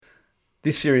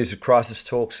This series of Crisis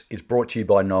Talks is brought to you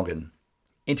by Noggin,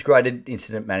 integrated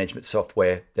incident management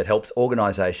software that helps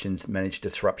organisations manage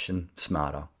disruption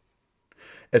smarter.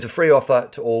 As a free offer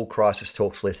to all Crisis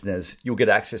Talks listeners, you'll get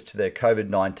access to their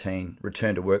COVID-19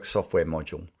 Return to Work software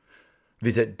module.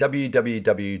 Visit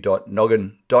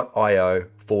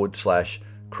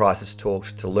www.noggin.io/Crisis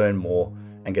Talks to learn more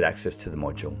and get access to the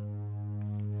module.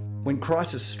 When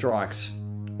crisis strikes,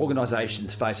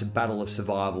 organisations face a battle of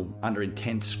survival under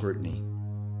intense scrutiny.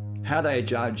 How they are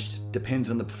judged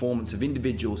depends on the performance of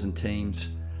individuals and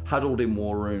teams huddled in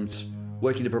war rooms,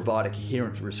 working to provide a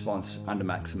coherent response under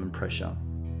maximum pressure.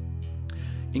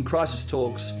 In Crisis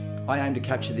Talks, I aim to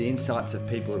capture the insights of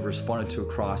people who have responded to a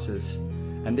crisis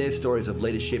and their stories of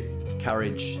leadership,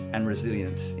 courage, and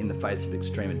resilience in the face of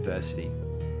extreme adversity.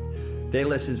 Their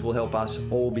lessons will help us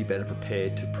all be better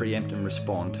prepared to preempt and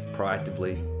respond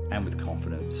proactively and with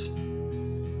confidence.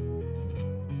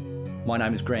 My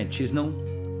name is Grant Chisnell,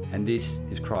 and this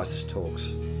is Crisis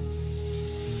Talks.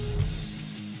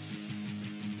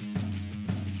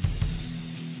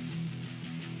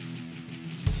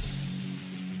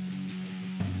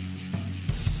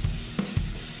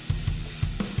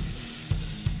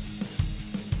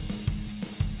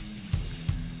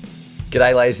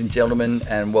 G'day ladies and gentlemen,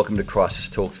 and welcome to Crisis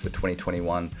Talks for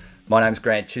 2021. My name's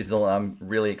Grant Chisnell. I'm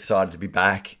really excited to be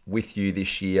back with you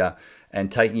this year and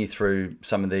taking you through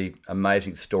some of the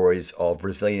amazing stories of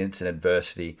resilience and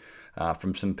adversity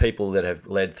from some people that have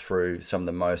led through some of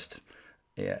the most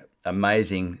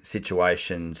amazing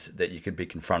situations that you could be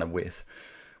confronted with.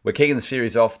 We're kicking the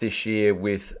series off this year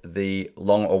with the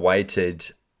long-awaited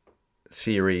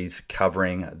series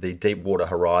covering the Deepwater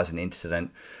Horizon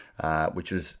incident,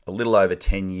 which was a little over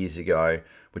 10 years ago,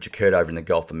 which occurred over in the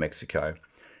Gulf of Mexico.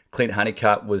 Clint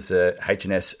Honeycutt was a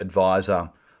H&S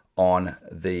advisor on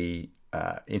the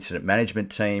incident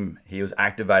management team. He was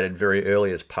activated very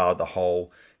early as part of the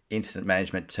whole incident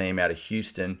management team out of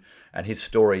Houston, and his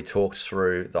story talks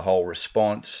through the whole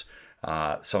response,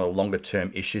 some of the longer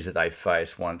term issues that they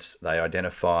faced once they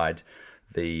identified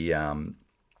the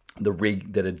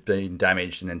rig that had been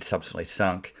damaged and then subsequently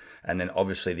sunk, and then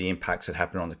obviously the impacts that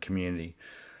happened on the community.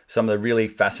 Some of the really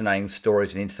fascinating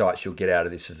stories and insights you'll get out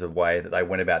of this is the way that they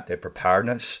went about their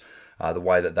preparedness, the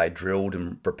way that they drilled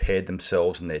and prepared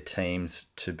themselves and their teams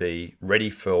to be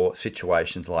ready for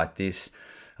situations like this.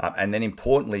 And then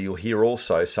importantly, you'll hear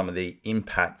also some of the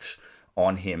impacts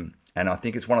on him. And I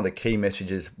think it's one of the key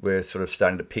messages we're sort of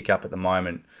starting to pick up at the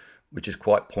moment, which is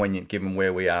quite poignant given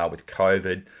where we are with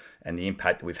COVID and the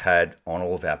impact that we've had on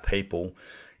all of our people,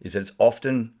 is that it's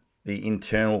often the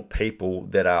internal people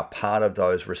that are part of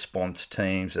those response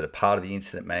teams, that are part of the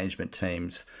incident management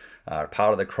teams,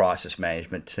 part of the crisis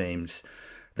management teams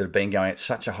that have been going at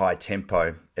such a high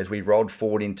tempo. As we rolled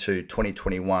forward into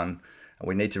 2021,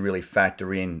 we need to really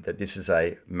factor in that this is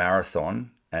a marathon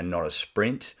and not a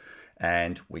sprint,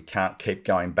 and we can't keep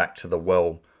going back to the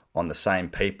well on the same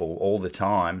people all the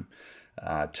time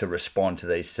to respond to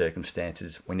these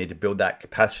circumstances. We need to build that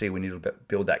capacity, we need to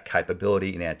build that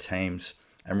capability in our teams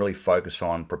and really focus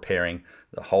on preparing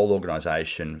the whole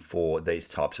organisation for these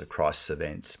types of crisis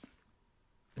events.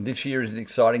 This year is an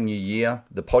exciting new year.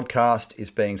 The podcast is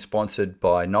being sponsored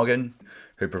by Noggin,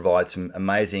 who provides some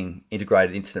amazing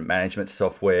integrated incident management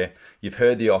software. You've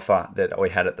heard the offer that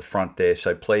we had at the front there,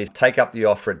 so please take up the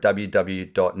offer at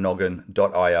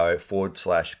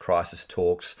www.noggin.io/Crisis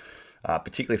Talks,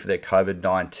 particularly for their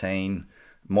COVID-19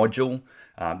 module.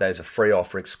 That is a free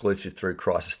offer exclusive through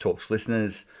Crisis Talks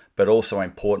listeners. But also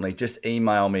importantly, just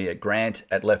email me at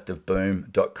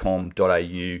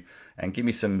grant@leftofboom.com.au and give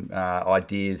me some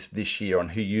ideas this year on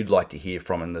who you'd like to hear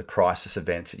from and the crisis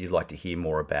events that you'd like to hear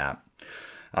more about.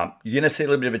 You're going to see a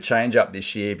little bit of a change up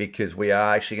this year because we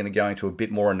are actually going to go into a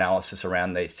bit more analysis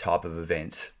around these type of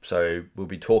events. So we'll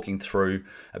be talking through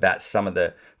about some of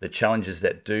the challenges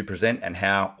that do present and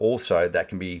how also that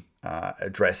can be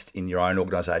addressed in your own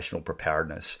organisational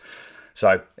preparedness.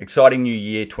 So exciting new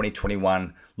year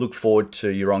 2021. Look forward to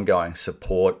your ongoing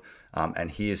support,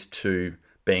 and here's to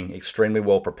being extremely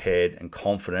well prepared and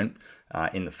confident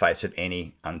in the face of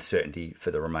any uncertainty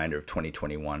for the remainder of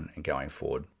 2021 and going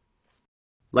forward.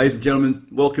 Ladies and gentlemen,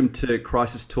 welcome to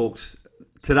Crisis Talks.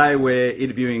 Today we're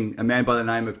interviewing a man by the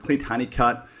name of Clint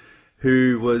Honeycutt,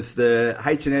 who was the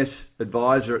H&S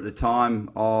advisor at the time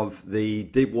of the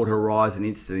Deepwater Horizon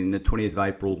incident in the 20th of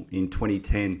April in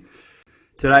 2010.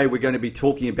 Today we're going to be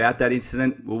talking about that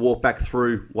incident. We'll walk back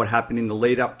through what happened in the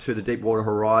lead up to the Deepwater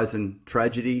Horizon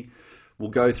tragedy. We'll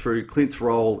go through Clint's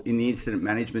role in the incident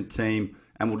management team,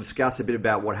 and we'll discuss a bit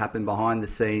about what happened behind the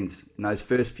scenes in those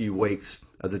first few weeks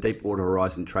of the Deepwater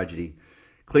Horizon tragedy.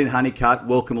 Clint Honeycutt,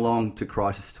 welcome along to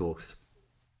Crisis Talks.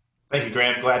 Thank you,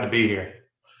 Grant. Glad to be here.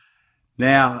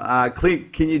 Now,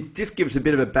 Clint, can you just give us a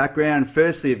bit of a background,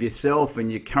 firstly, of yourself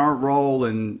and your current role,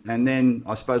 and then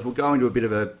I suppose we'll go into a bit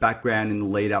of a background in the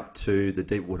lead up to the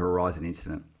Deepwater Horizon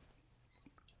incident.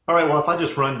 All right. Well, if I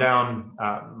just run down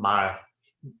my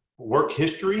work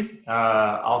history,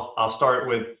 I'll start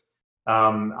with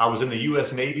I was in the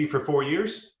U.S. Navy for 4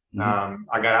 years. Hmm.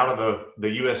 I got out of the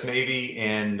U.S. Navy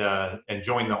and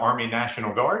joined the Army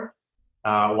National Guard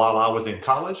while I was in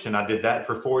college, and I did that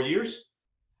for 4 years.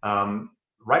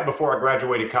 Right before I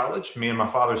graduated college, me and my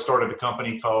father started a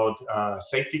company called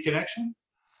Safety Connection.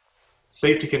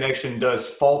 Safety Connection does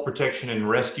fall protection and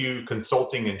rescue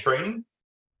consulting and training.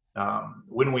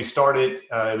 When we started,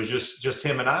 it was just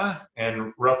him and I,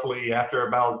 and roughly after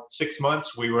about 6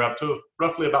 months, we were up to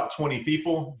roughly about 20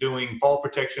 people doing fall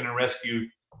protection and rescue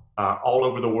all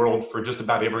over the world for just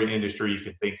about every industry you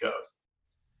can think of.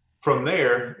 From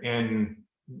there, in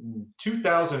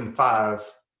 2005,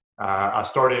 I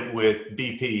started with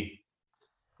BP.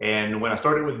 And when I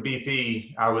started with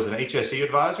BP, I was an HSE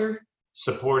advisor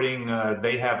supporting.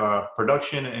 They have a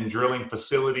production and drilling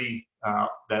facility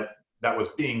that was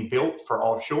being built for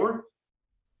offshore,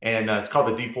 and it's called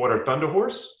the Deepwater Thunder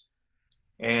Horse.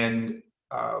 And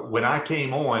when I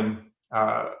came on,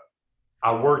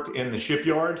 I worked in the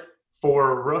shipyard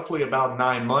for roughly about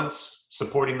 9 months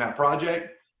supporting that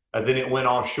project. Then it went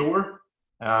offshore,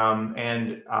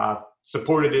 and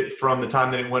supported it from the time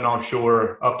that it went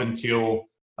offshore up until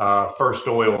first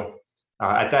oil.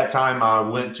 At that time, I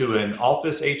went to an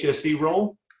office HSC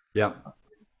role, Yeah.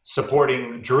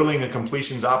 supporting drilling and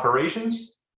completions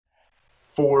operations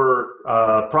for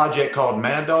a project called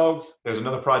Mad Dog. There's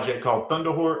another project called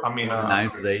Thunder Horse. I love the I'm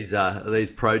names of sorry. these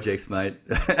projects, mate.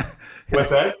 What's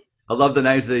that? I love the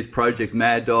names of these projects: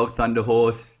 Mad Dog, Thunder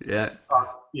Horse. Yeah.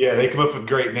 Yeah, they come up with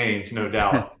great names, no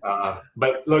doubt.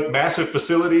 But look, massive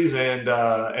facilities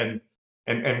and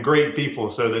great people.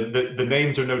 So the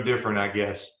names are no different, I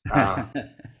guess.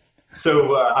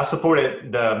 So I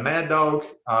supported the Mad Dog,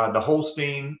 the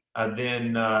Holstein,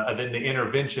 then the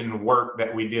intervention work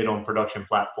that we did on production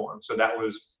platforms. So that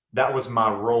was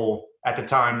my role at the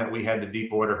time that we had the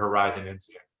Deepwater Horizon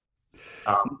incident.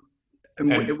 Um,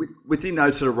 And and within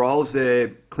those sort of roles there,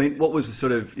 Clint, what was the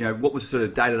sort of what was sort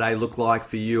of day to day look like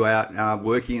for you out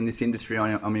working in this industry?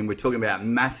 I mean, we're talking about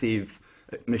massive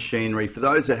machinery. For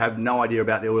those that have no idea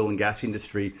about the oil and gas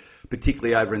industry,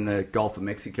 particularly over in the Gulf of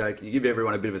Mexico, can you give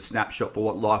everyone a bit of a snapshot for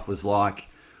what life was like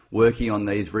working on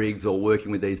these rigs or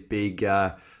working with these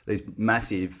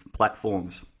massive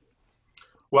platforms?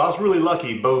 well, I was really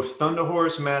lucky. Both Thunder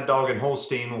Horse, Mad Dog, and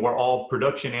Holstein were all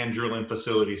production and drilling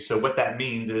facilities. So what that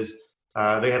means is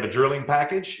they have a drilling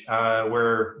package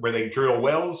where they drill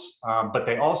wells, but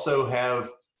they also have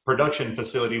production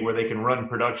facility where they can run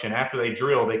production after they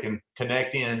drill. They can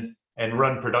connect in and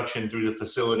run production through the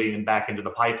facility and back into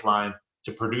the pipeline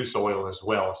to produce oil as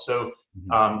well. So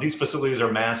Mhm. these facilities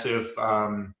are massive.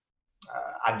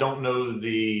 I don't know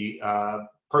the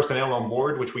personnel on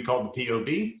board, which we call the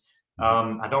POB.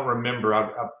 I don't remember.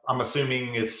 I'm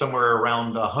assuming it's somewhere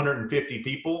around 150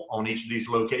 people on each of these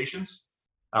locations.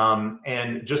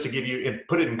 And just to give you,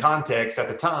 put it in context, at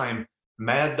the time,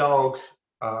 Mad Dog,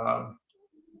 uh,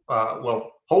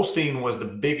 well, Holstein was the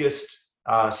biggest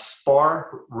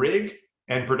spar rig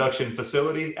and production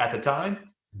facility at the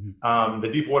time. Mhm. The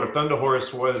Deepwater Thunder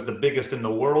Horse was the biggest in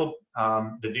the world,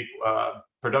 the deep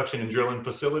production and drilling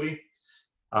facility.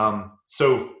 So,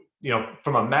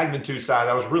 from a magnitude side,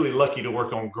 I was really lucky to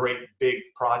work on great big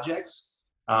projects.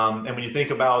 And when you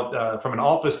think about from an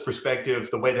office perspective,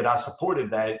 the way that I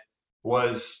supported that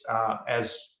was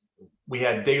as we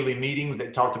had daily meetings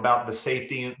that talked about the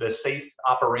safety, the safe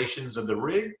operations of the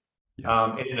rig.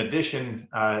 Yeah. And in addition,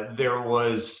 there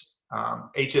was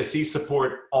HSC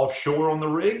support offshore on the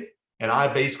rig, and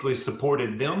I basically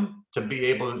supported them to be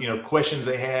able, questions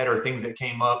they had or things that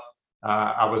came up.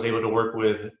 I was able to work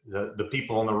with the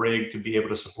people on the rig to be able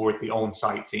to support the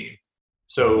on-site team.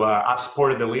 So I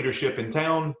supported the leadership in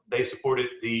town. They supported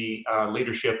the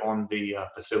leadership on the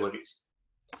facilities.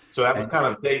 So that was And kind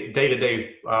of day to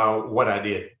day what I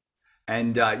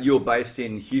did. you were based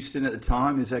in Houston at the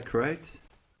time, is that correct?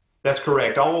 That's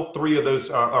correct. All three of those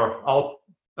are all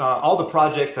the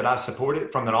projects that I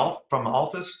supported from the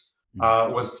office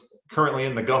was currently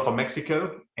in the Gulf of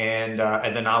Mexico, and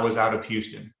then I was out of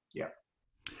Houston. Yeah.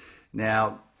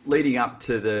 Now, leading up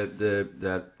to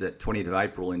the 20th of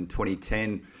April in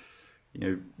 2010,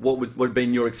 what had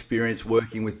been your experience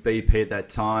working with BP at that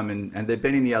time, and there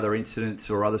been any other incidents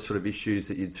or other sort of issues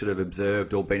that you'd sort of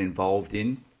observed or been involved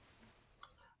in?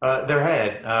 There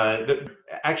had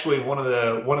actually one of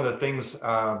the things.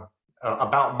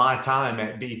 about my time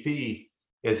at BP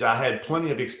is I had plenty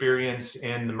of experience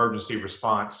in emergency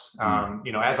response.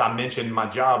 As I mentioned, my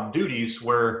job duties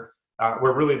were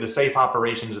really the safe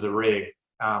operations of the rig.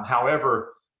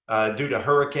 However, due to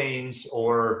hurricanes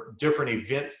or different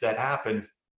events that happened,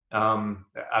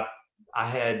 I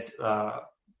had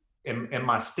in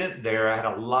my stint there, I had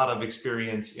a lot of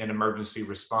experience in emergency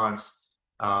response.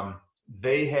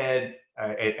 They had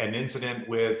an incident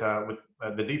with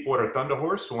the Deepwater Thunder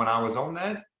Horse when I was on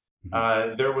that.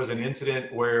 There was an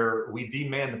incident where we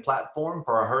demanned the platform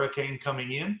for a hurricane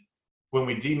coming in. When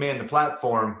we demanned the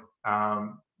platform,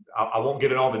 I won't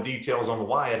get in all the details on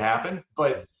why it happened,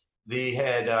 but they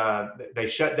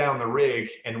shut down the rig,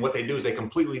 and what they do is they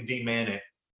completely deman it.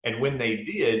 And when they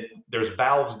did, there's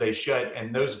valves they shut,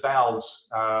 and those valves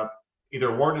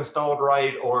either weren't installed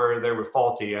right or they were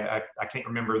faulty. I can't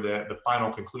remember the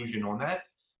final conclusion on that,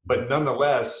 but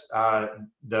nonetheless,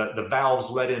 the valves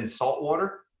let in salt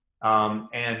water,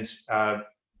 and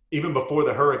even before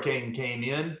the hurricane came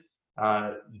in,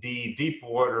 the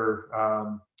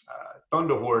Deepwater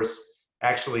Thunder Horse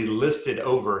actually listed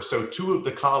over. So two of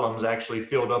the columns actually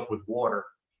filled up with water.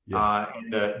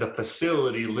 And the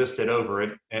facility listed over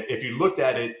it. And if you looked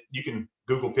at it, you can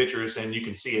Google pictures and you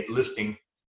can see it listing.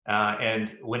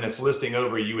 And when it's listing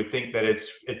over, you would think that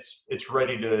it's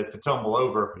ready to tumble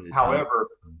over. However,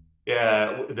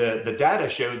 the data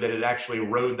showed that it actually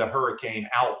rode the hurricane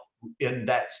out in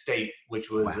that state, which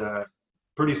was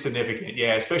pretty significant.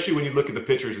 Yeah, especially when you look at the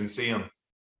pictures and see them.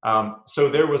 So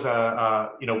there was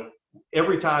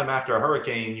every time after a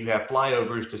hurricane, you have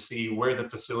flyovers to see where the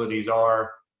facilities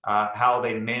are, how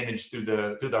they manage through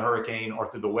the hurricane or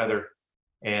through the weather.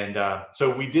 And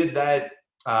so we did that,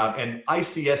 and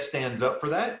ICS stands up for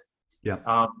that.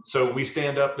 Yeah. So we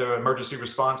stand up the emergency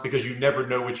response because you never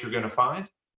know what you're going to find.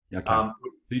 Okay.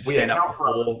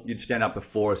 You'd stand up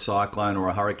before a cyclone or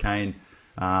a hurricane,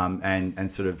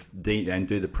 and sort of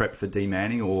do the prep for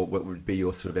demanning, or what would be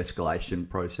your sort of escalation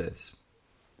process?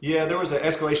 Yeah, there was an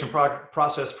escalation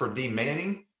process for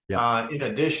demanning. Yep. In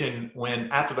addition,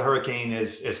 after the hurricane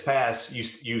is passed,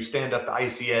 you stand up the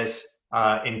ICS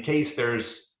in case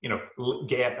there's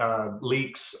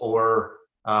leaks or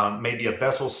maybe a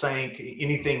vessel sank,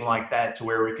 anything like that, to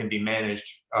where it can be managed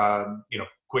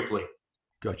quickly.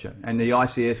 Gotcha. And the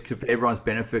ICS, for everyone's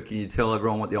benefit, can you tell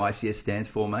everyone what the ICS stands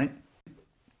for, mate?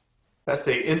 That's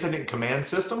the Incident Command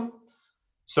System.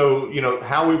 So,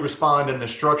 how we respond in the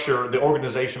structure, the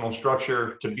organizational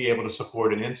structure, to be able to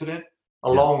support an incident,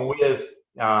 along with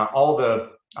all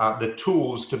the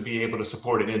tools to be able to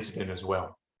support an incident as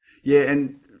well. Yeah,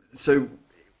 and so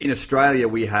in Australia,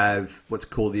 we have what's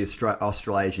called the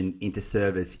Australasian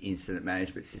Inter-Service Incident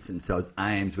Management System, so it's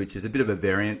AIMS, which is a bit of a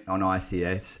variant on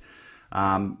ICS.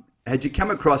 Had you come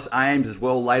across AIMS as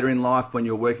well later in life when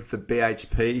you were working for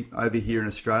BHP over here in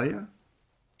Australia?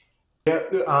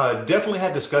 Yeah, definitely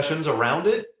had discussions around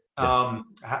it.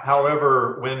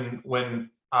 However, when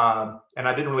and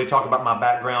I didn't really talk about my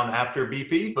background after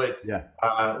BP, but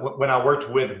when I worked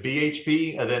with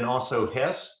BHP and then also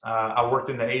Hess, I worked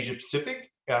in the Asia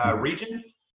Pacific region.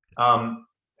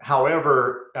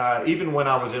 However, even when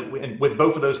I was with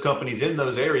both of those companies in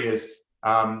those areas,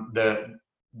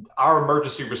 our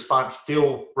emergency response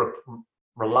still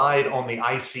relied on the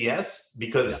ICS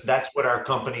because that's what our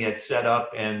company had set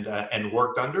up and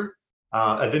worked under.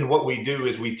 And then what we do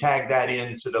is we tag that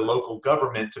into the local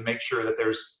government to make sure that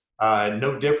there's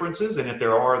no differences, and if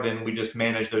there are, then we just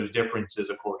manage those differences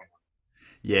accordingly.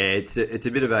 Yeah, it's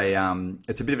a bit of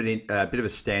a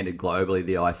standard globally.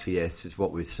 The ICS is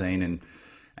what we've seen,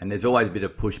 and there's always a bit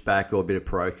of pushback or a bit of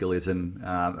parochialism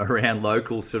around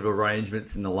local sort of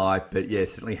arrangements and the like. But yeah,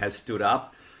 certainly has stood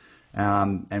up.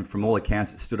 And from all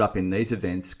accounts, it stood up in these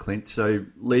events, Clint. So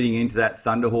leading into that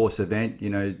Thunder Horse event,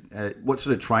 what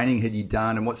sort of training had you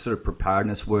done, and what sort of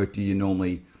preparedness work do you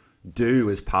normally do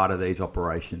as part of these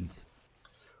operations?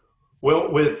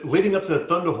 Well, with leading up to the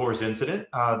Thunder Horse incident,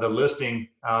 the listing,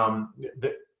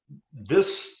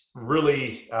 this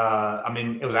really,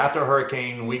 it was after a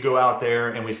hurricane. We go out there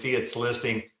and we see its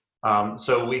listing.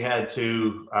 So we had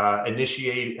to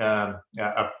initiate an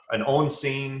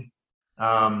on-scene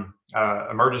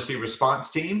emergency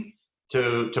response team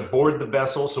to board the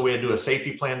vessel. So we had to do a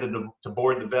safety plan to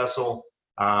board the vessel.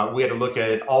 We had to look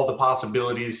at all the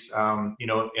possibilities,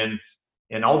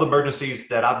 and all the emergencies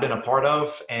that I've been a part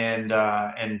of, and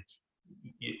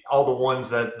all the ones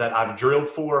that I've drilled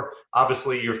for.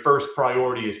 Obviously, your first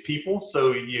priority is people.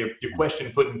 So you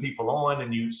question putting people on,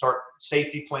 and you start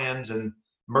safety plans and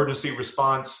emergency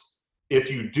response. If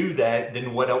you do that,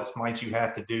 then what else might you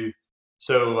have to do?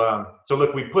 So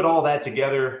look, we put all that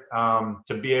together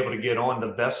to be able to get on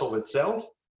the vessel itself.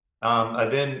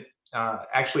 And then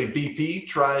actually BP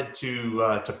tried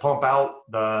to pump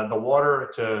out the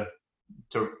water to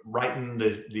righten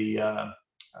the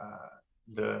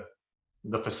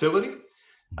facility,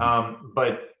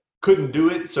 but couldn't do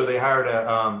it. So they hired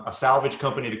a salvage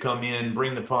company to come in,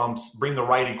 bring the pumps, bring the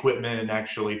right equipment, and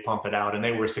actually pump it out. And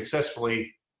they were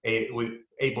successfully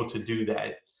able to do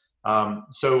that.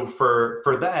 So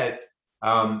for that,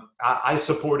 I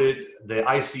supported the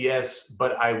ICS,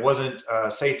 but I wasn't a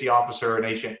safety officer and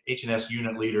H&S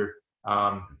unit leader.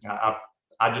 I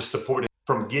just supported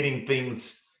from getting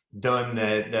things done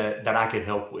that I could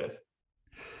help with.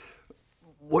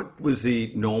 What was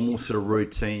the normal sort of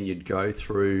routine you'd go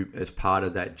through as part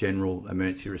of that general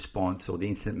emergency response or the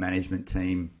incident management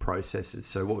team processes?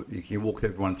 So what, you can walk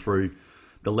everyone through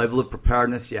the level of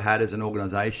preparedness you had as an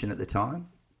organization at the time?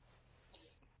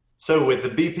 So with the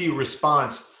BP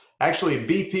response, actually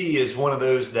BP is one of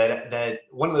those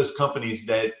one of those companies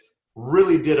that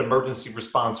really did emergency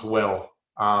response well.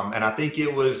 And I think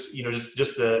it was,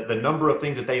 just the number of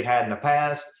things that they've had in the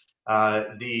past,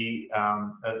 the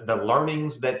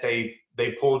learnings that they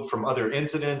pulled from other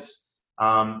incidents,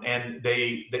 and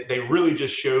they really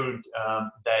just showed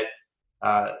that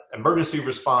emergency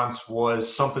response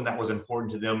was something that was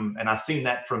important to them, and I seen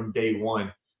that from day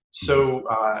one. So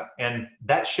and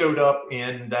that showed up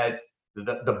in that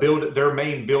their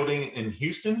main building in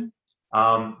Houston.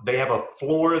 They have a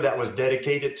floor that was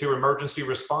dedicated to emergency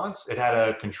response. It had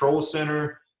a control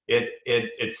center.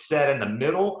 It sat in the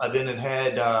middle, and then it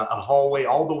had a hallway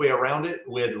all the way around it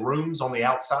with rooms on the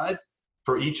outside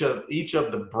for each of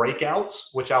the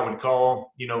breakouts, which I would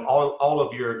call, all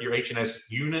of your H&S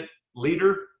unit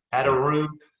leader had a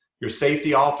room. Your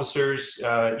safety officers,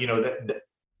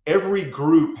 every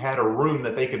group had a room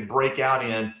that they could break out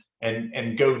in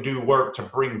and go do work to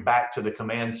bring back to the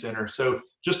command center. So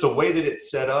just the way that it's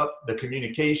set up, the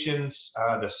communications,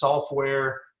 the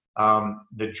software,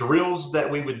 the drills that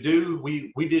we would do,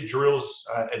 we did drills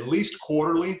at least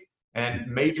quarterly and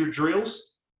major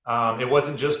drills. It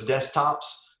wasn't just desktops.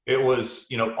 It was,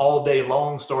 all day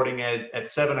long, starting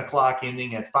at 7 o'clock,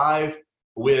 ending at 5,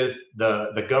 with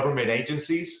the government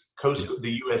agencies,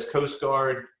 the U.S. Coast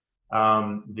Guard,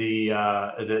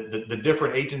 the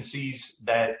different agencies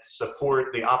that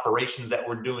support the operations that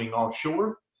we're doing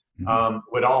offshore,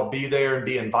 would all be there and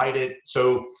be invited.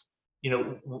 So,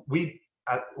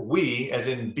 we as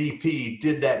in BP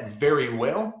did that very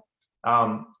well.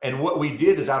 And what we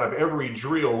did is, out of every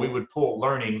drill, we would pull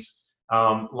learnings,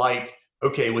 like,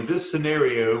 okay, with this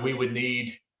scenario, we would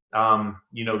need,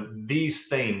 these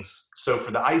things. So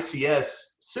for the ICS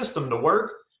system to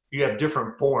work, you have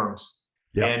different forms.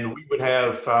 Yep. And we would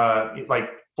have,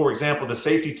 for example, the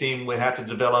safety team would have to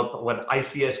develop what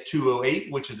ICS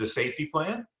 208, which is the safety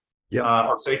plan,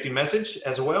 or safety message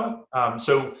as well.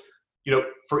 So,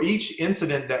 for each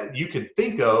incident that you could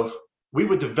think of, we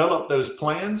would develop those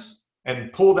plans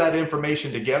and pull that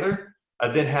information together,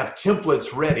 and then have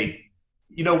templates ready.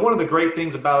 One of the great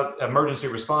things about emergency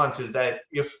response is that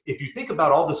if you think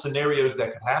about all the scenarios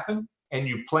that could happen and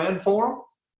you plan for them,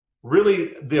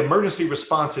 really the emergency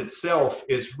response itself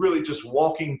is really just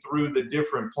walking through the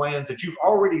different plans that you've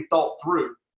already thought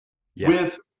through,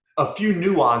 with a few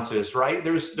nuances, right?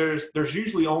 There's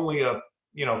usually only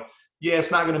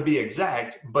it's not going to be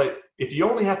exact, but if you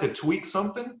only have to tweak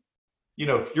something,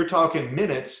 you're talking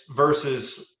minutes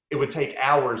versus it would take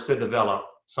hours to develop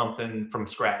something from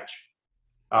scratch.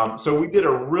 So we did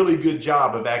a really good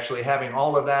job of actually having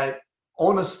all of that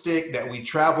on a stick that we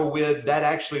travel with. That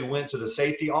actually went to the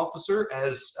safety officer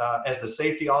as the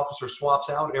safety officer swaps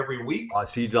out every week.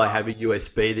 So you'd have a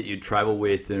USB that you'd travel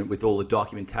with, and with all the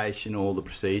documentation, all the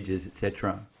procedures,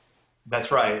 etc.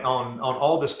 That's right. On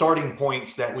all the starting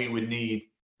points that we would need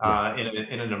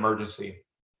in an emergency.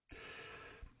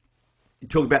 You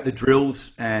talk about the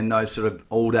drills and those sort of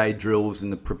all-day drills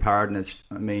and the preparedness.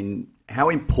 I mean, how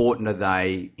important are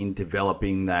they in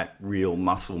developing that real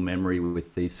muscle memory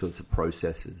with these sorts of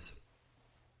processes?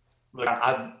 Look,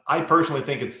 I personally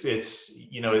think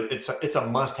it's a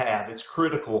must-have. It's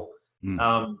critical.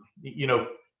 I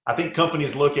think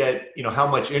companies look at how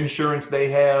much insurance they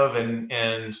have and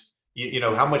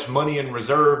how much money in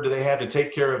reserve do they have to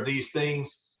take care of these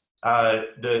things.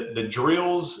 The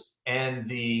drills and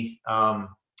the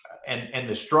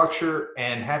structure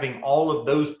and having all of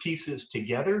those pieces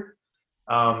together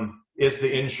is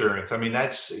the insurance. I mean,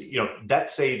 that's that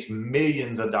saves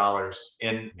millions of dollars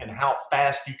in how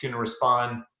fast you can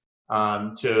respond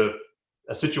to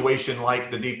a situation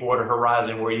like the Deepwater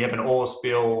Horizon, where you have an oil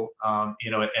spill,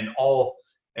 and all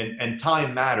and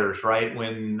time matters, right?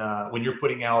 When you're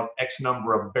putting out X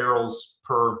number of barrels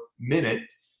per minute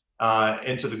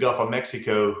into the Gulf of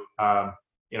Mexico,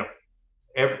 you know,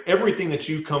 everything that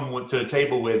you come to the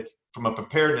table with from a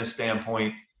preparedness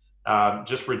standpoint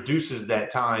just reduces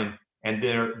that time, and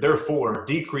therefore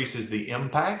decreases the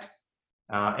impact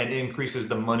and increases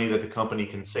the money that the company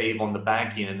can save on the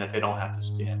back end that they don't have to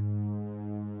spend.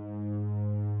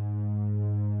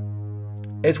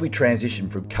 As we transition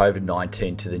from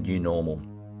COVID-19 to the new normal,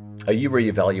 are you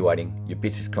reevaluating your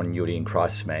business continuity and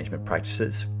crisis management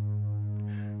practices?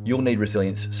 You'll need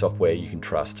resilience software you can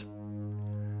trust.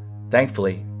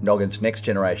 Thankfully, Noggin's next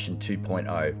generation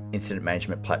 2.0 incident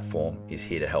management platform is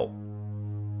here to help.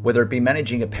 Whether it be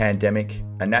managing a pandemic,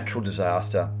 a natural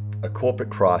disaster, a corporate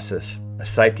crisis, a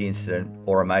safety incident,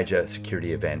 or a major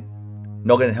security event,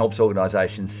 Noggin helps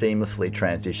organisations seamlessly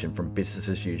transition from business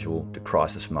as usual to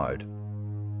crisis mode.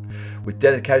 With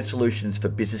dedicated solutions for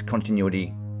business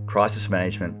continuity, crisis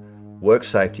management, work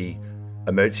safety,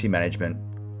 emergency management,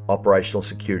 operational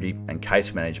security, and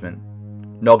case management,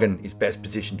 Noggin is best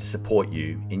positioned to support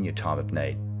you in your time of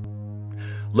need.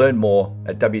 Learn more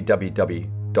at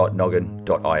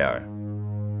www.noggin.io.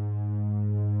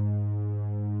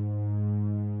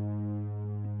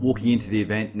 Walking into the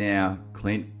event now,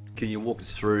 Clint, can you walk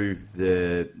us through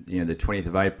the 20th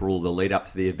of April, the lead up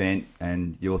to the event,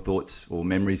 and your thoughts or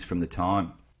memories from the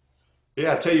time?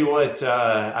 Yeah, I tell you what,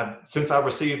 since I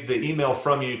received the email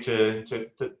from you to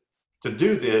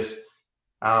do this,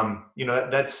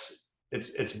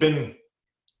 it's been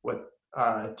what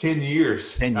 10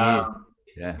 years. 10 years.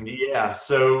 Yeah. Yeah.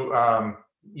 So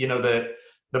the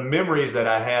memories that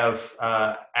I have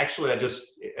actually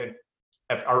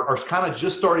are kind of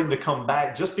just starting to come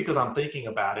back just because I'm thinking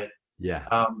about it. Yeah.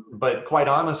 But quite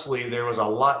honestly, there was a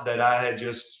lot that I had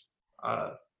just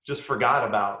forgot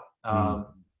about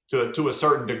to a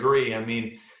certain degree. I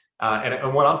mean,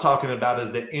 and what I'm talking about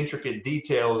is the intricate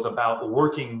details about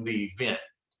working the event.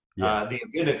 Yeah. The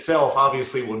event itself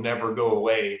obviously will never go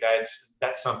away.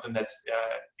 That's something that's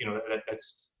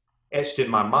that's etched in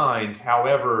my mind.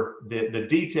 However, the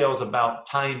details about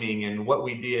timing and what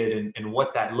we did and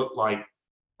what that looked like,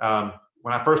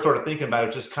 when I first started thinking about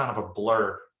it, just kind of a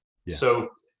blur. Yeah. So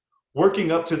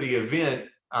working up to the event,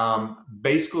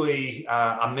 basically,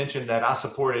 I mentioned that I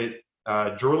supported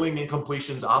drilling and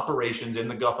completions operations in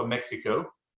the Gulf of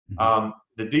Mexico. Mm-hmm.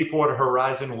 The Deepwater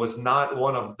Horizon was not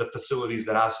one of the facilities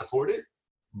that I supported,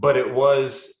 but it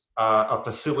was a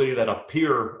facility that a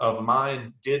peer of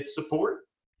mine did support.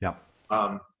 Yeah.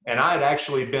 And I had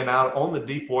actually been out on the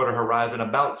Deepwater Horizon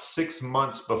about 6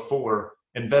 months before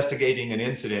investigating an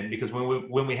incident, because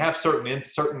when we have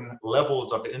certain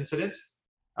levels of incidents,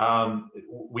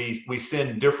 we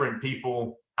send different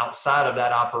people outside of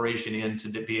that operation in to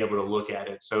be able to look at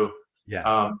it. So.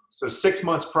 Yeah. So 6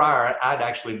 months prior, I'd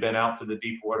actually been out to the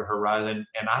Deepwater Horizon,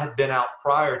 and I had been out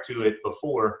prior to it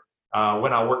before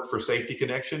when I worked for Safety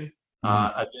Connection,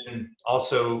 and then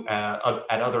also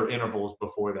at other intervals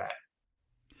before that.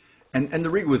 And the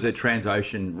rig was a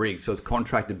Transocean rig, so it's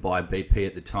contracted by BP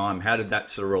at the time. How did that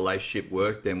sort of relationship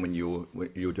work then when you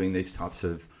were doing these types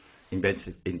of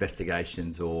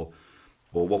investigations, or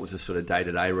what was the sort of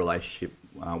day-to-day relationship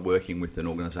working with an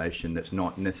organisation that's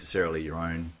not necessarily your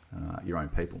own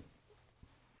people?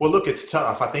 Well, look, it's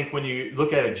tough. I think when you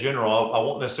look at it general, I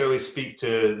won't necessarily speak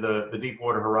to the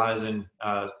Deepwater Horizon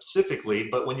specifically,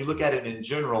 but when you look at it in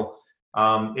general,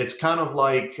 it's kind of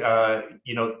like,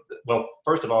 well,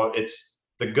 first of all, it's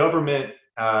the government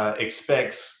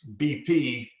expects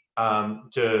BP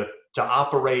to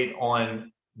operate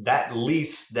on that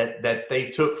lease that they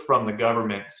took from the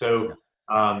government. So,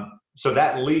 so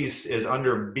that lease is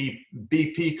under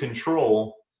BP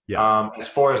control. Yeah. As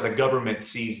far as the government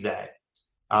sees that.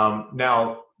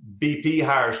 Now, BP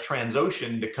hires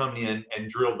Transocean to come in and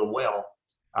drill the well.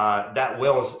 That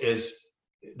well is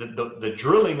the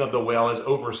drilling of the well is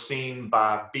overseen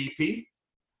by BP.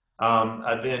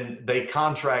 Then they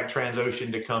contract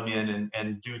Transocean to come in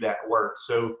and do that work.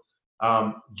 So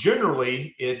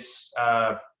generally, it's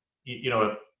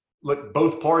look,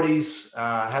 both parties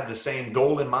have the same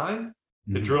goal in mind: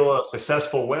 to drill a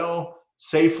successful well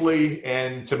safely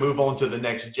and to move on to the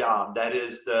next job. That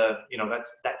is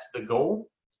that's the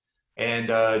goal. And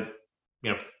on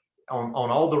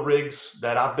all the rigs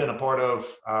that I've been a part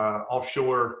of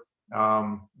offshore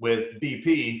with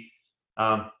BP,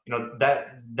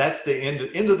 that's the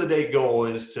end of the day goal,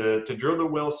 is to drill the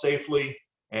well safely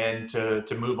and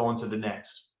to move on to the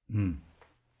next.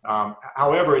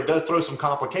 However, it does throw some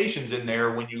complications in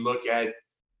there when you look at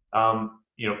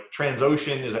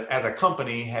Transocean as a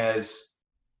company has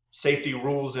safety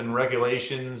rules and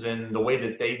regulations and the way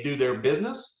that they do their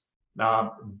business.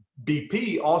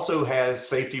 BP also has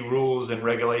safety rules and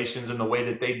regulations in the way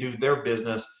that they do their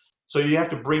business. So you have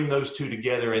to bring those two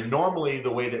together. And normally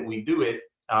the way that we do it,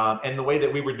 and the way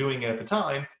that we were doing it at the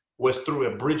time, was through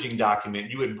a bridging document.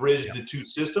 You would bridge the two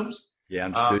systems. Yeah,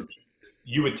 understood.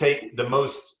 You would take the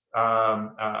most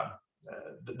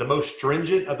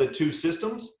stringent of the two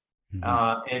systems,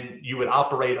 and you would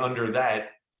operate under that,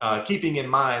 keeping in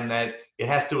mind that it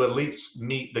has to at least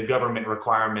meet the government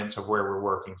requirements of where we're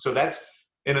working. So that's,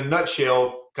 in a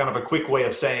nutshell, kind of a quick way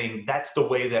of saying that's the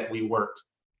way that we worked.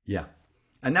 Yeah.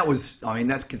 And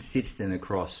that's consistent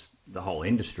across the whole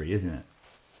industry, isn't it?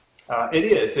 It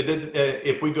is.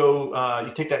 If we go,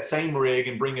 you take that same rig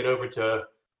and bring it over to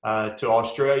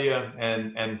Australia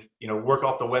and work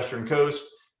off the western coast,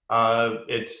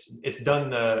 it's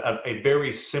done a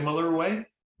very similar way.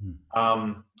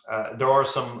 There are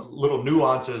some little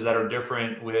nuances that are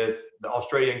different with the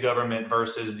Australian government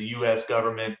versus the U.S.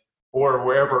 government or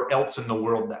wherever else in the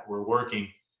world that we're working.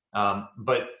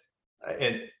 But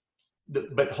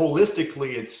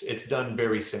holistically, it's done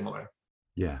very similar.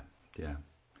 Yeah.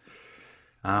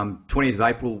 20th of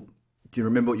April. Do you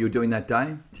remember what you were doing that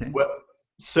day, Tim? Well,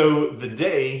 so the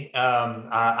day,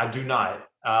 I do not.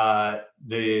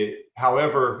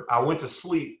 However, I went to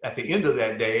sleep at the end of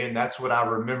that day, and that's what I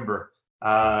remember.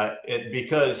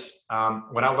 Because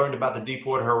when I learned about the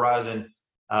Deepwater Horizon,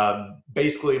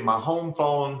 basically my home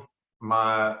phone,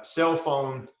 my cell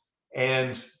phone,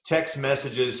 and text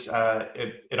messages,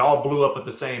 it all blew up at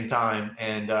the same time,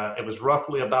 and it was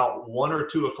roughly about 1 or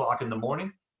 2 o'clock in the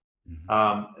morning.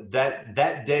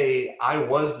 That day, I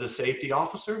was the safety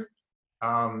officer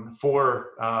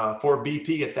for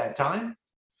BP at that time,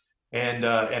 and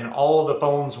all the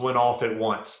phones went off at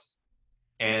once,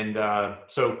 and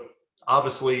so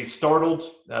obviously startled,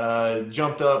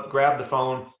 jumped up, grabbed the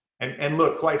phone, and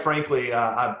look, quite frankly,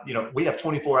 we have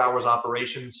 24 hours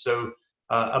operations, so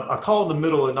a call in the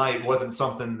middle of the night wasn't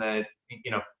something that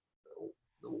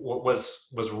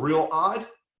was real odd.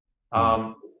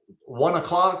 1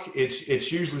 o'clock,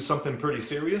 it's usually something pretty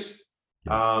serious.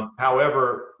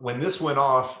 However, when this went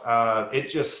off, it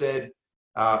just said,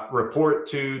 report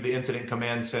to the Incident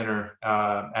Command Center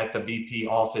at the BP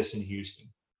office in Houston.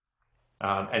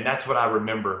 And that's what I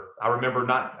remember. I remember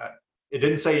it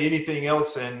didn't say anything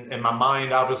else, and my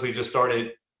mind obviously just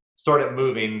started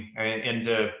moving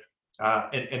into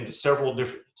several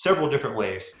different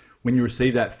ways. When you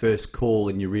received that first call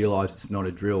and you realized it's not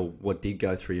a drill, what did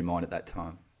go through your mind at that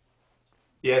time?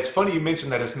 Yeah, it's funny you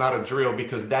mentioned that it's not a drill,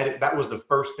 because that was the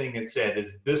first thing it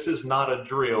said, this is not a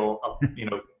drill.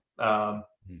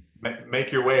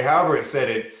 Make your way. However it said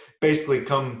it, basically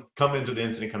come into the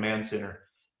Incident Command Center.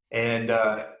 And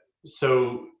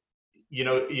so,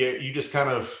 you just kind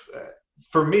of,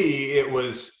 for me, it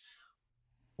was,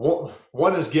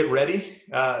 one is get ready.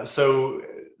 So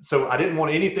I didn't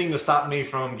want anything to stop me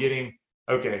from getting,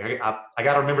 okay, I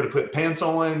got to remember to put pants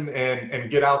on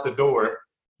and get out the door.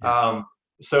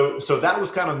 So that was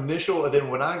kind of initial. And then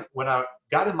when I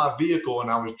got in my vehicle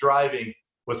and I was driving,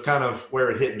 was kind of where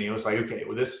it hit me. It was like, okay,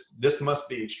 well, this must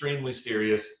be extremely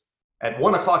serious. At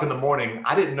 1 o'clock in the morning,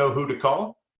 I didn't know who to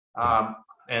call.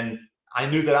 And I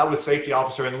knew that I was safety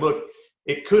officer, and look,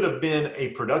 it could have been a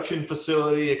production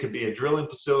facility. It could be a drilling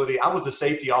facility. I was the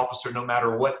safety officer no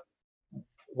matter what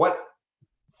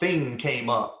thing came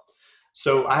up.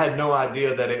 So I had no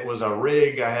idea that it was a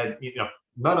rig. I had,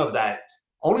 none of that.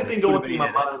 Only thing going through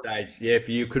my mind. Stage, yeah,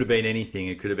 for you, it could have been anything.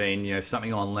 It could have been,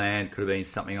 something on land, could have been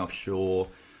something offshore,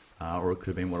 or it could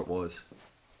have been what it was.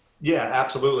 Yeah,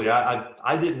 absolutely.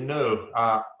 I didn't know.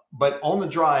 But on the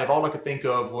drive, all I could think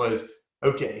of was,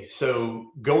 okay,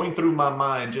 so going through my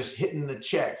mind, just hitting the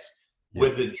checks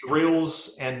with the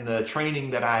drills and the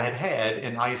training that I had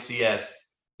in ICS.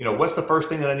 What's the first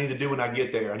thing that I need to do when I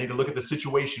get there? I need to look at the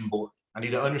situation board. I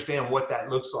need to understand what that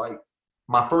looks like.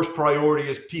 My first priority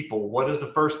is people. What is the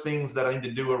first things that I need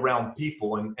to do around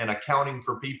people and accounting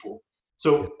for people?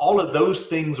 So all of those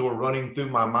things were running through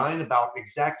my mind about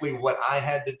exactly what I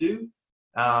had to do.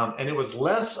 And it was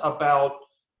less about,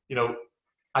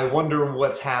 I wonder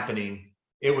what's happening.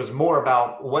 It was more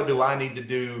about what do I need to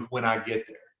do when I get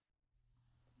there.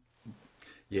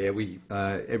 Yeah, we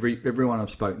everyone I've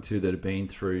spoken to that have been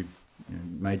through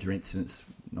major incidents,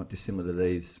 not dissimilar to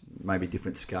these, maybe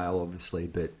different scale, obviously,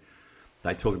 but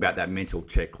they talk about that mental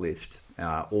checklist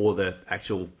or the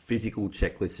actual physical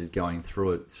checklist of going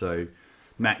through it. So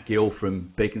Matt Gill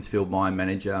from Beaconsfield Mine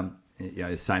Manager,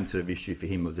 the same sort of issue for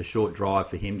him. It was a short drive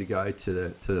for him to go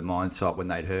to the mine site when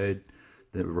they'd heard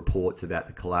the reports about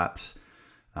the collapse.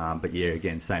 But yeah,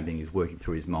 again, same thing. He's working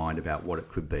through his mind about what it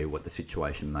could be, what the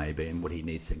situation may be, and what he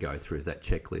needs to go through as that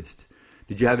checklist.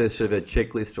 Did you have a sort of a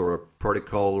checklist or a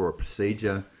protocol or a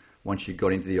procedure once you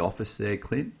got into the office there,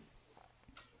 Clint?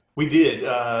 We did.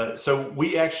 So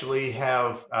we actually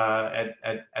have at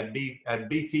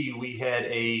BP we had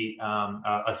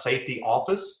a safety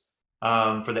office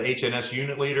for the HNS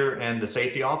unit leader and the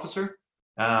safety officer,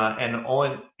 and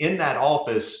on in that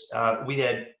office we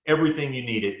had everything you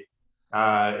needed.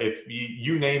 If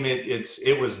you name it,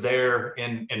 it was there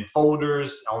in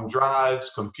folders, on drives,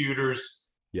 computers.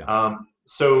 Yeah.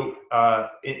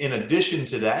 In addition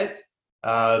to that,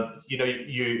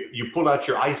 you pull out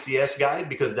your ICS guide,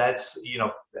 because that's,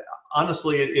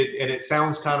 honestly, it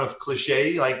sounds kind of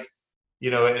cliche, like,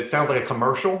 it sounds like a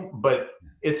commercial, but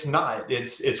it's not.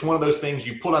 It's one of those things.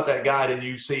 You pull out that guide and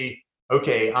you see,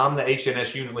 okay, I'm the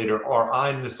HNS unit leader, or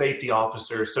I'm the safety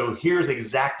officer, so here's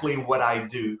exactly what I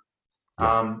do.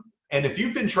 Yeah. And if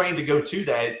you've been trained to go to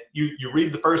that, you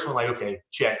read the first one, like, okay,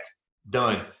 check,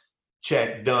 done,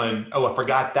 check, done. Oh, I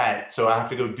forgot that, so I have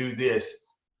to go do this.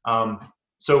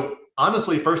 So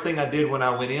honestly, first thing I did when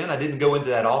I went in, I didn't go into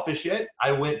that office yet.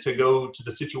 I went to go to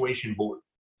the situation board.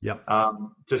 Yep.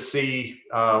 To see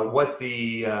what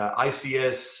the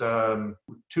ICS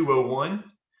 201,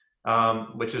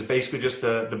 which is basically just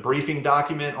the briefing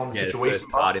document on the situation. The first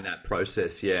part in that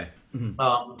process, yeah.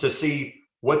 To see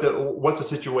what's the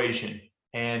situation,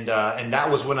 and that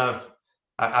was when I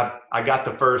got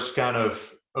the first kind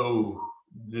of, oh,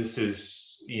 this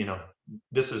is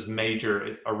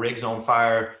major. A rig's on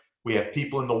fire. We have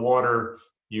people in the water.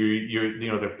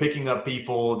 They're picking up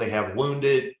people. They have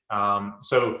wounded.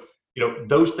 So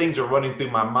those things are running through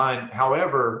my mind.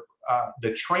 However,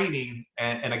 the training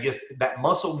and I guess that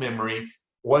muscle memory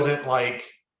wasn't like,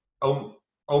 oh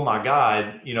my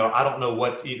God, I don't know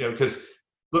what, because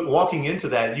look, walking into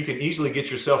that, you can easily get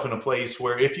yourself in a place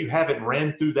where if you haven't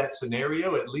ran through that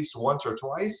scenario at least once or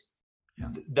twice,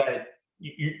 that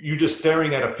you're just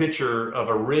staring at a picture of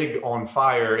a rig on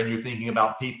fire and you're thinking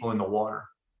about people in the water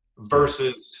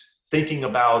versus thinking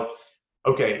about,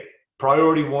 okay,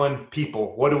 priority one,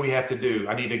 people. What do we have to do?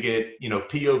 I need to get,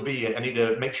 POB. I need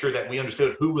to make sure that we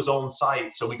understood who was on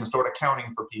site so we can start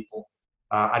accounting for people.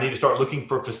 I need to start looking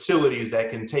for facilities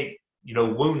that can take,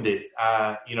 wounded,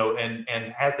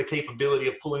 and has the capability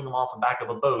of pulling them off the back of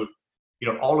a boat.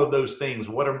 All of those things.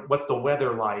 What's the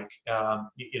weather like?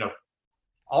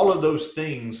 All of those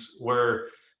things were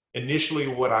initially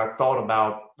what I thought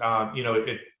about.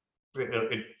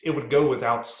 It would go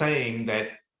without saying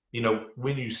that,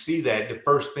 when you see that, the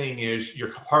first thing is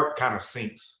your heart kind of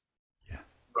sinks. Yeah.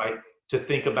 Right. To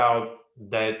think about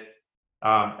that.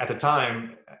 At the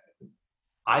time,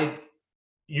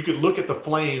 you could look at the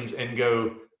flames and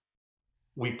go,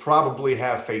 we probably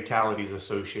have fatalities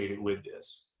associated with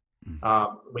this.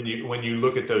 When you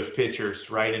look at those pictures,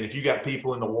 right? And if you got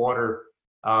people in the water,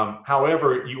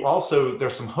 however,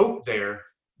 there's some hope there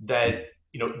that,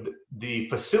 the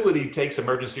facility takes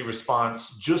emergency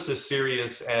response just as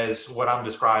serious as what I'm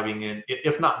describing, and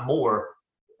if not more,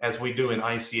 as we do in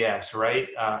ICS, right?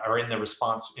 Or in the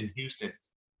response in Houston.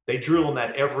 They drill on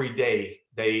that every day.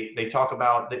 They talk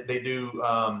about they do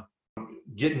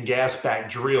getting gas back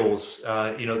drills.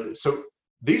 So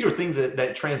these are things that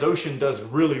Transocean does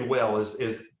really well.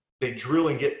 Is they drill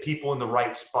and get people in the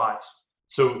right spots.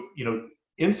 So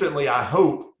instantly, I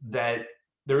hope that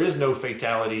there is no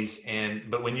fatalities.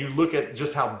 But when you look at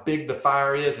just how big the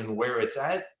fire is and where it's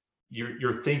at,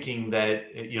 you're thinking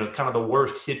that kind of the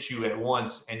worst hits you at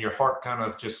once, and your heart kind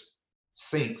of just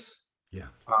sinks. Yeah.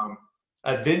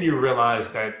 Then you realize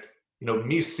that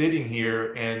me sitting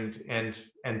here and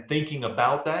thinking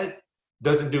about that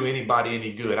doesn't do anybody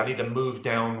any good. I need to move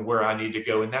down where I need to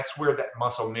go, and that's where that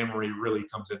muscle memory really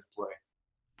comes into play.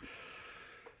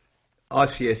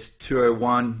 ICS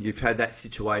 201, you've had that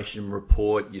situation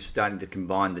report, you're starting to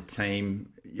combine the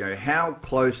team. How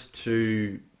close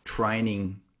to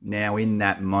training now in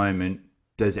that moment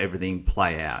does everything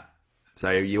play out? So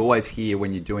you always hear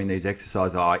when you're doing these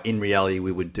exercises, in reality,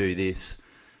 we would do this.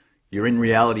 You're in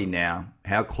reality now.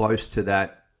 How close to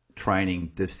that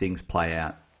training does things play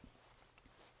out?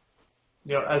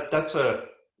 It's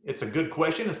a good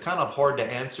question. It's kind of hard to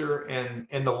answer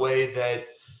in the way that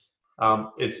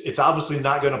it's obviously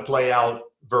not going to play out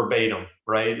verbatim,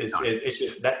 right? It's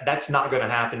just that's not going to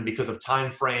happen because of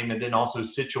time frame, and then also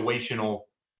situational,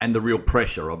 and the real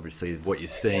pressure, obviously, of what you're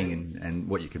seeing and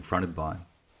what you're confronted by,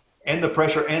 and the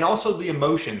pressure, and also the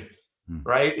emotion,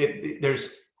 right?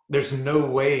 There's no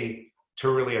way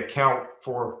to really account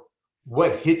for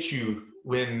what hits you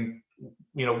when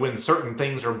certain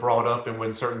things are brought up and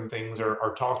when certain things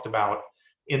are talked about.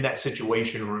 in that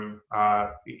situation room.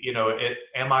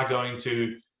 Am I going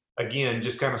to, again,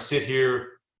 just kind of sit here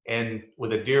and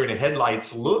with a deer in the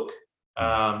headlights look,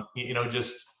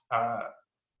 just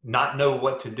not know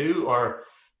what to do, or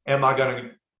am I going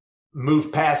to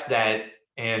move past that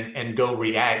and go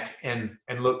react and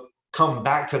come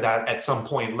back to that at some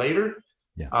point later,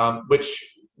 which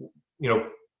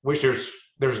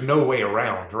there's no way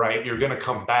around, right? You're going to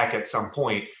come back at some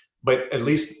point, but at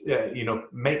least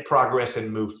make progress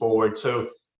and move forward. So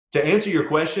to answer your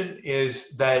question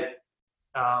is that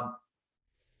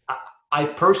I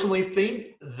personally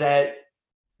think that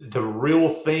the real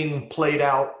thing played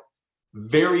out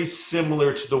very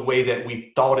similar to the way that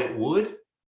we thought it would.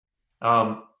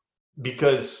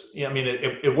 Because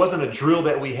it wasn't a drill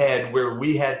that we had where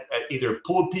we had either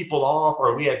pulled people off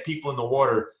or we had people in the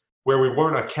water where we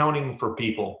weren't accounting for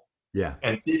people. Yeah.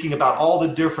 And thinking about all the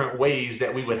different ways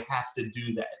that we would have to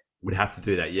do that. Would have to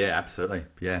do that. Yeah, absolutely.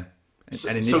 Yeah.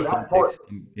 And in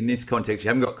this context, you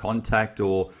haven't got contact,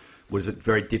 or was it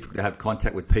very difficult to have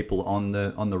contact with people on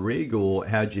the rig, or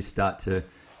how did you start to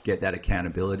get that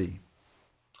accountability?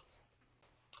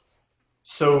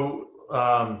 So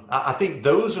I think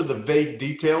those are the vague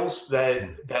details that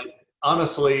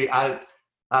honestly I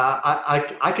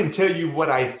can tell you what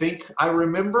I think I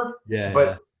remember. Yeah.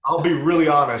 But I'll be really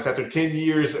honest, after 10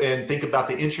 years and think about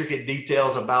the intricate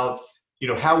details about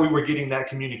how we were getting that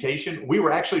communication, we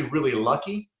were actually really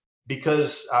lucky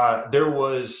because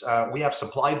we have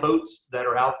supply boats that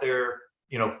are out there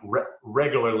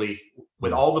regularly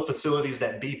with all the facilities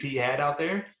that BP had out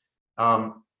there.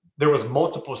 There was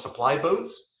multiple supply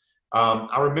boats.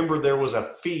 I remember there was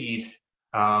a feed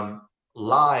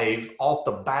live off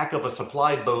the back of a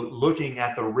supply boat looking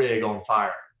at the rig on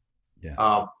fire.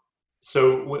 Yeah.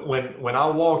 So when I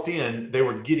walked in, they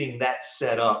were getting that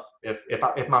set up,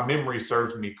 if my memory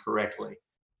serves me correctly.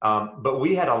 But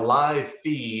we had a live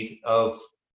feed of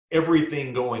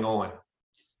everything going on.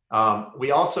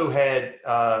 We also had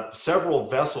several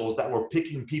vessels that were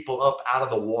picking people up out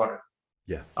of the water.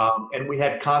 Yeah. And we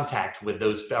had contact with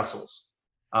those vessels.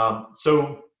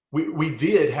 So we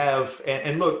did have,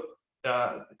 and look,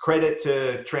 credit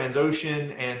to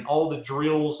Transocean and all the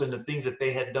drills and the things that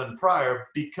they had done prior,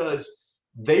 because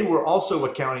they were also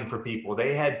accounting for people.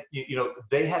 They had,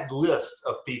 they had lists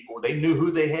of people. They knew who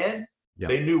they had. Yeah.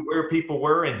 They knew where people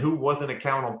were and who wasn't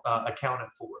accounted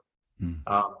for.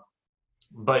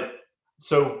 But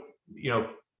so,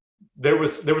 there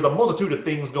was a multitude of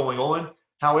things going on.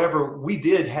 However, we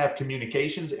did have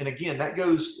communications, and again, that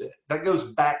goes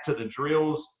back to the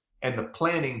drills and the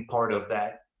planning part of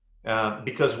that,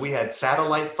 because we had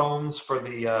satellite phones for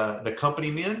the company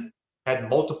men, had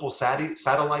multiple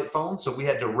satellite phones, so we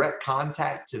had direct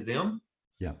contact to them.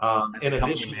 Yeah. In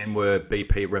addition, company men were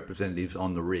BP representatives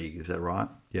on the rig. Is that right?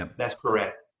 Yeah. That's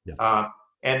correct. Yeah.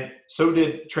 And so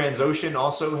did Transocean.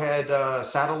 Also had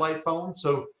satellite phones.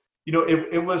 So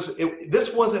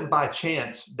this wasn't by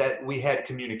chance that we had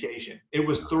communication. It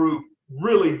was through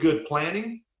really good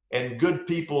planning and good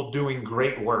people doing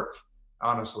great work,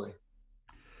 honestly.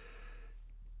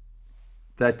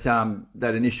 That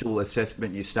initial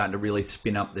assessment, you're starting to really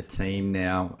spin up the team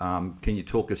now. Can you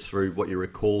talk us through what you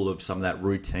recall of some of that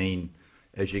routine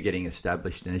as you're getting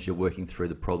established and as you're working through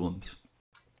the problems?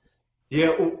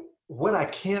 Yeah, what I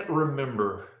can't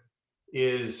remember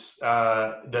is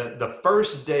the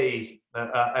first day,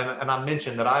 and I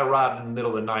mentioned that I arrived in the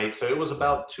middle of the night, so it was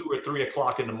about 2 or 3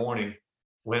 o'clock in the morning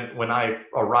when I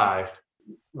arrived.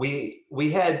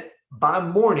 We had, by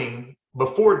morning,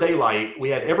 before daylight, we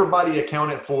had everybody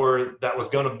accounted for that was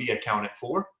going to be accounted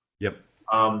for. Yep.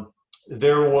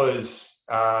 There was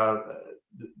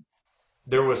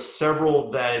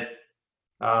several that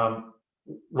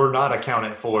were not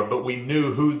accounted for, but we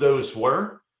knew who those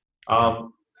were.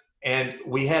 And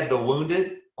we had the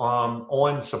wounded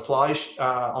on supply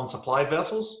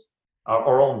vessels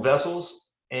or on vessels,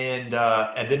 and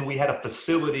then we had a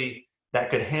facility that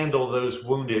could handle those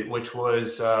wounded, which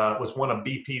was one of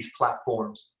BP's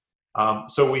platforms.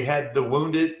 So we had the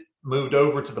wounded moved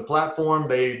over to the platform.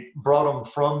 They brought them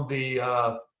from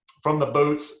the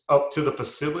boats up to the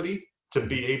facility to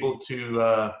be able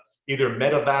to either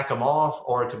medevac them off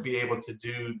or to be able to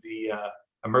do the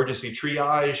emergency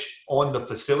triage on the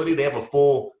facility. They have a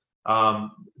full, a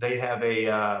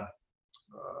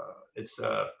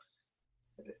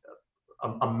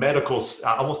medical,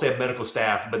 I won't say a medical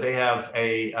staff, but they have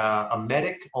a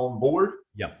medic on board.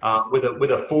 Yeah. With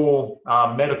a full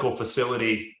medical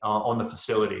facility on the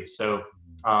facility. So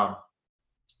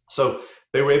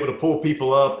they were able to pull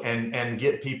people up and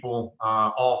get people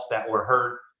off that were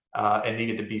hurt and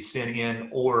needed to be sent in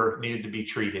or needed to be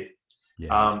treated.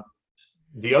 Yeah.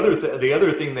 the other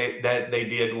thing that they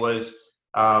did was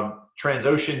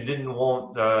Transocean didn't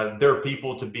want their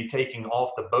people to be taking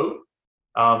off the boat.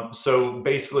 So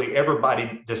basically,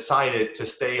 everybody decided to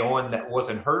stay on that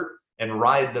wasn't hurt and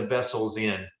ride the vessels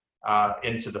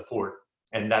into the port,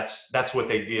 and that's what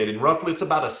they did. And roughly, it's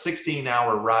about a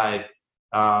 16-hour ride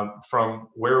from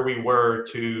where we were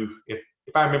to, if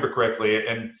I remember correctly,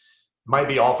 and might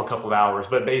be off a couple of hours,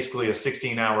 but basically a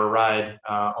 16-hour ride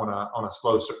on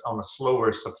a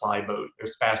slower supply boat.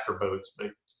 There's faster boats, but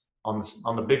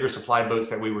on the bigger supply boats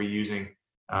that we were using,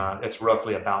 that's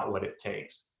roughly about what it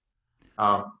takes.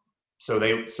 So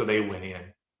they went in.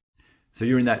 So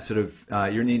you're in that sort of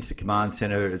you're in the incident command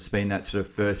center. It's been that sort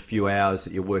of first few hours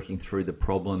that you're working through the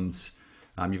problems.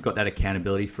 You've got that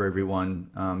accountability for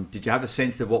everyone. Did you have a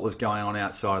sense of what was going on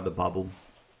outside of the bubble?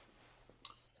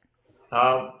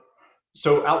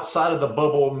 So outside of the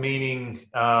bubble, meaning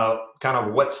kind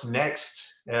of what's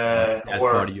next,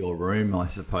 outside of your room, I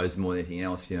suppose, more than anything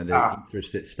else. The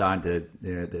interest that's starting to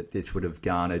that this would have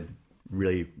garnered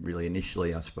really, really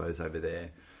initially, I suppose, over there,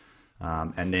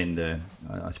 and then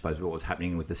I suppose what was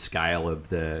happening with the scale of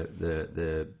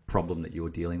the problem that you were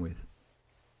dealing with.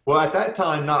 Well, at that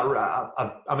time, not.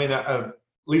 I mean, at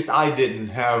least I didn't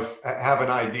have an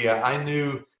idea. I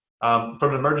knew. From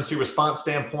an emergency response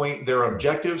standpoint, there are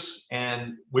objectives,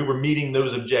 and we were meeting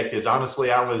those objectives.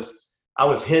 Honestly, I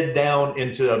was head down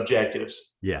into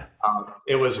objectives. Yeah.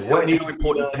 It was what needed to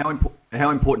be done.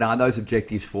 How important are those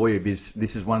objectives for you? Because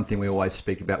this is one thing we always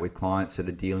speak about with clients that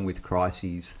are dealing with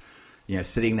crises.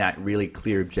 Setting that really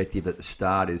clear objective at the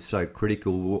start is so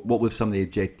critical. What were some of the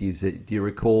objectives? Do you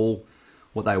recall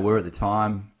what they were at the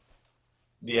time?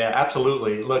 Yeah,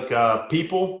 absolutely. Look,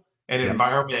 people and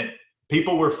environment.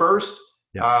 People were first,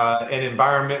 and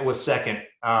environment was second.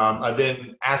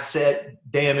 Then asset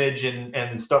damage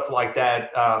and stuff like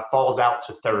that falls out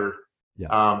to third.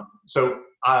 Yeah. So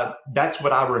that's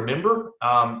what I remember,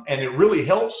 and it really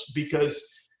helps because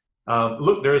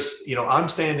look, there's I'm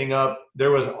standing up.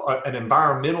 There was an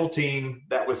environmental team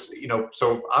that was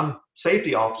so I'm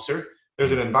safety officer.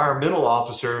 There's an environmental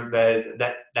officer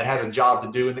that has a job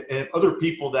to do, and other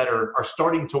people that are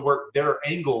starting to work their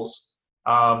angles.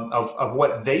 Of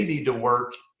what they need to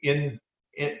work in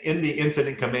the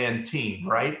incident command team,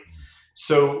 right?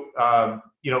 So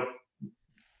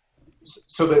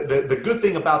so the good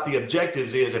thing about the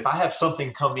objectives is if I have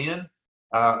something come in,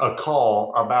 a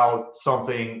call about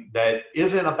something that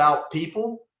isn't about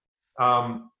people,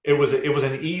 it was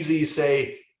an easy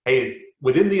say, hey,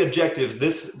 within the objectives,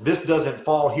 this doesn't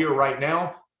fall here right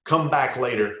now. Come back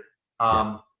later.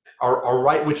 Or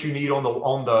write what you need on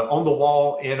the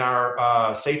wall in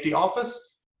our safety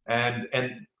office, and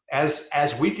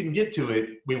as we can get to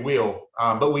it, we will.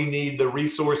 But we need the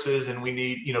resources, and we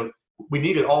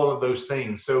needed all of those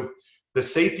things. So the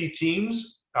safety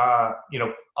teams,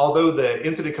 although the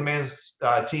incident command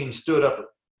team stood up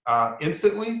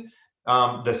instantly,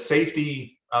 the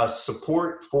safety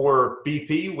support for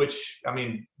BP, which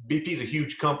BP is a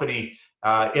huge company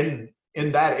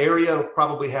in that area,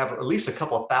 probably have at least a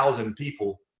couple of thousand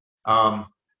people.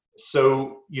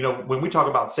 So, when we talk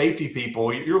about safety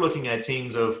people, you're looking at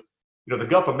teams of, the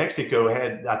Gulf of Mexico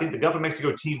I think the Gulf of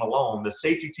Mexico team alone, the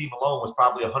safety team alone was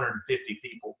probably 150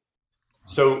 people.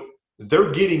 So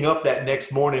they're getting up that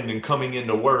next morning and coming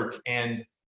into work, and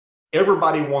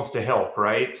everybody wants to help,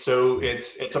 right? So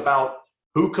it's about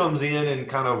who comes in and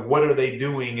kind of what are they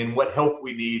doing and what help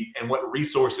we need and what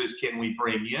resources can we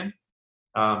bring in.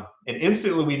 And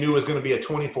instantly we knew it was going to be a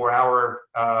 24-hour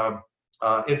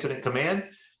incident command.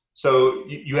 So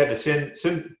you had to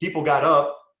send people got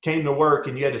up, came to work,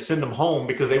 and you had to send them home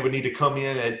because they would need to come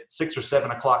in at 6 or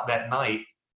 7 o'clock that night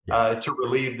to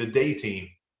relieve the day team.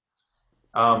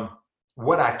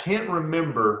 What I can't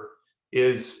remember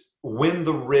is when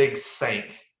the rig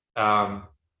sank. I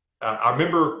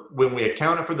remember when we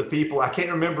accounted for the people. I can't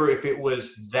remember if it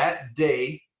was that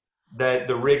day that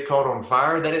the rig caught on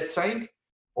fire that it sank,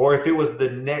 or if it was the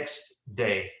next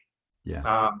day.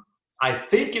 Yeah. I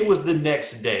think it was the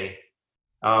next day.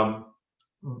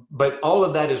 But all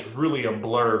of that is really a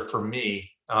blur for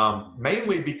me,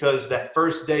 mainly because that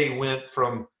first day went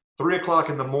from 3 o'clock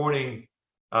in the morning,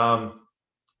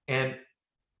 and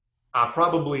I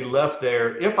probably left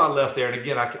there. If I left there, and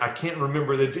again, I can't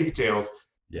remember the details,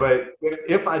 but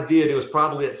if I did, it was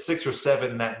probably at 6 or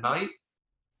 7 that night.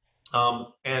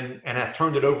 And I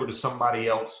turned it over to somebody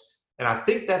else. And I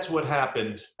think that's what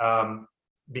happened,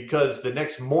 because the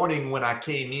next morning when I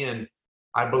came in,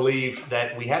 I believe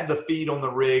that we had the feed on the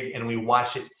rig and we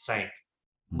watched it sink.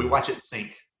 We watched it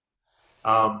sink.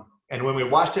 And when we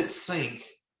watched it sink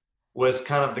was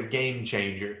kind of the game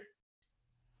changer.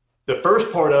 The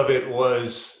first part of it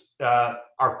was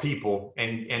our people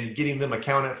and getting them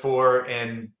accounted for,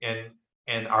 and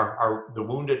our the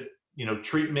wounded,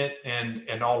 treatment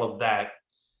and all of that.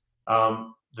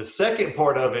 The second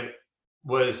part of it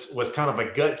was kind of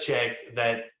a gut check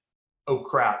that, oh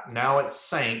crap, now it's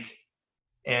sank,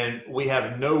 and we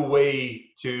have no way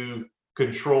to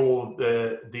control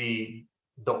the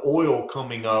oil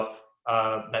coming up,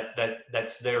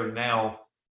 that's there now,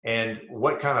 and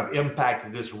what kind of impact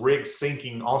is this rig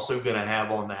sinking also going to have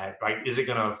on that, right? Is it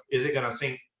gonna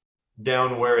sink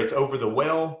down where it's over the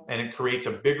well and it creates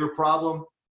a bigger problem?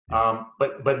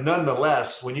 But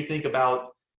nonetheless, when you think about,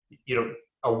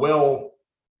 a well,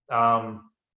 um,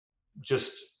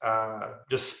 just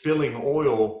spilling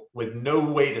oil with no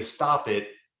way to stop it,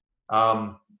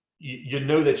 you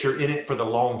know that you're in it for the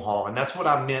long haul. And that's what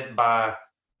I meant by,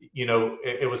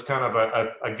 it was kind of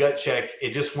a gut check.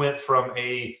 It just went from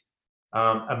a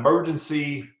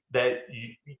emergency that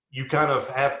you kind of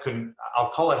I'll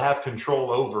call it, have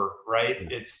control over, right?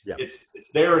 It's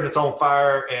there and it's on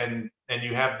fire, and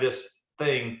you have this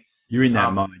thing. You're in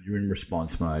that mode. You're in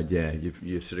response mode. Yeah,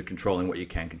 you're sort of controlling what you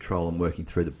can control and working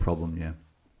through the problem. Yeah.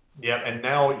 Yeah, and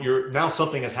now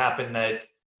something has happened that,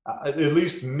 at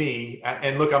least me,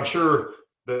 and look, I'm sure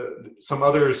some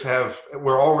others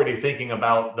we're already thinking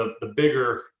about the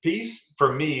bigger piece.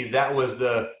 For me, that was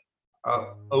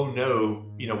oh no,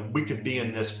 we could be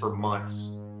in this for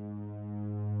months.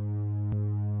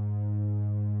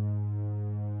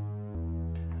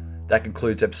 That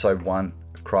concludes episode 1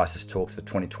 of Crisis Talks for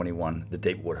 2021, the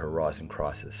Deepwater Horizon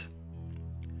Crisis.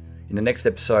 In the next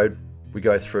episode, we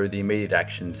go through the immediate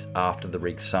actions after the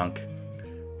rig sunk,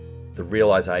 the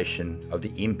realisation of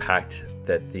the impact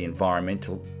that the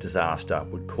environmental disaster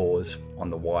would cause on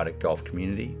the wider Gulf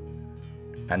community,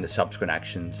 and the subsequent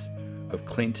actions of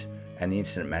Clint and the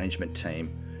incident management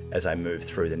team as they move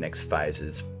through the next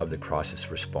phases of the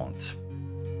crisis response.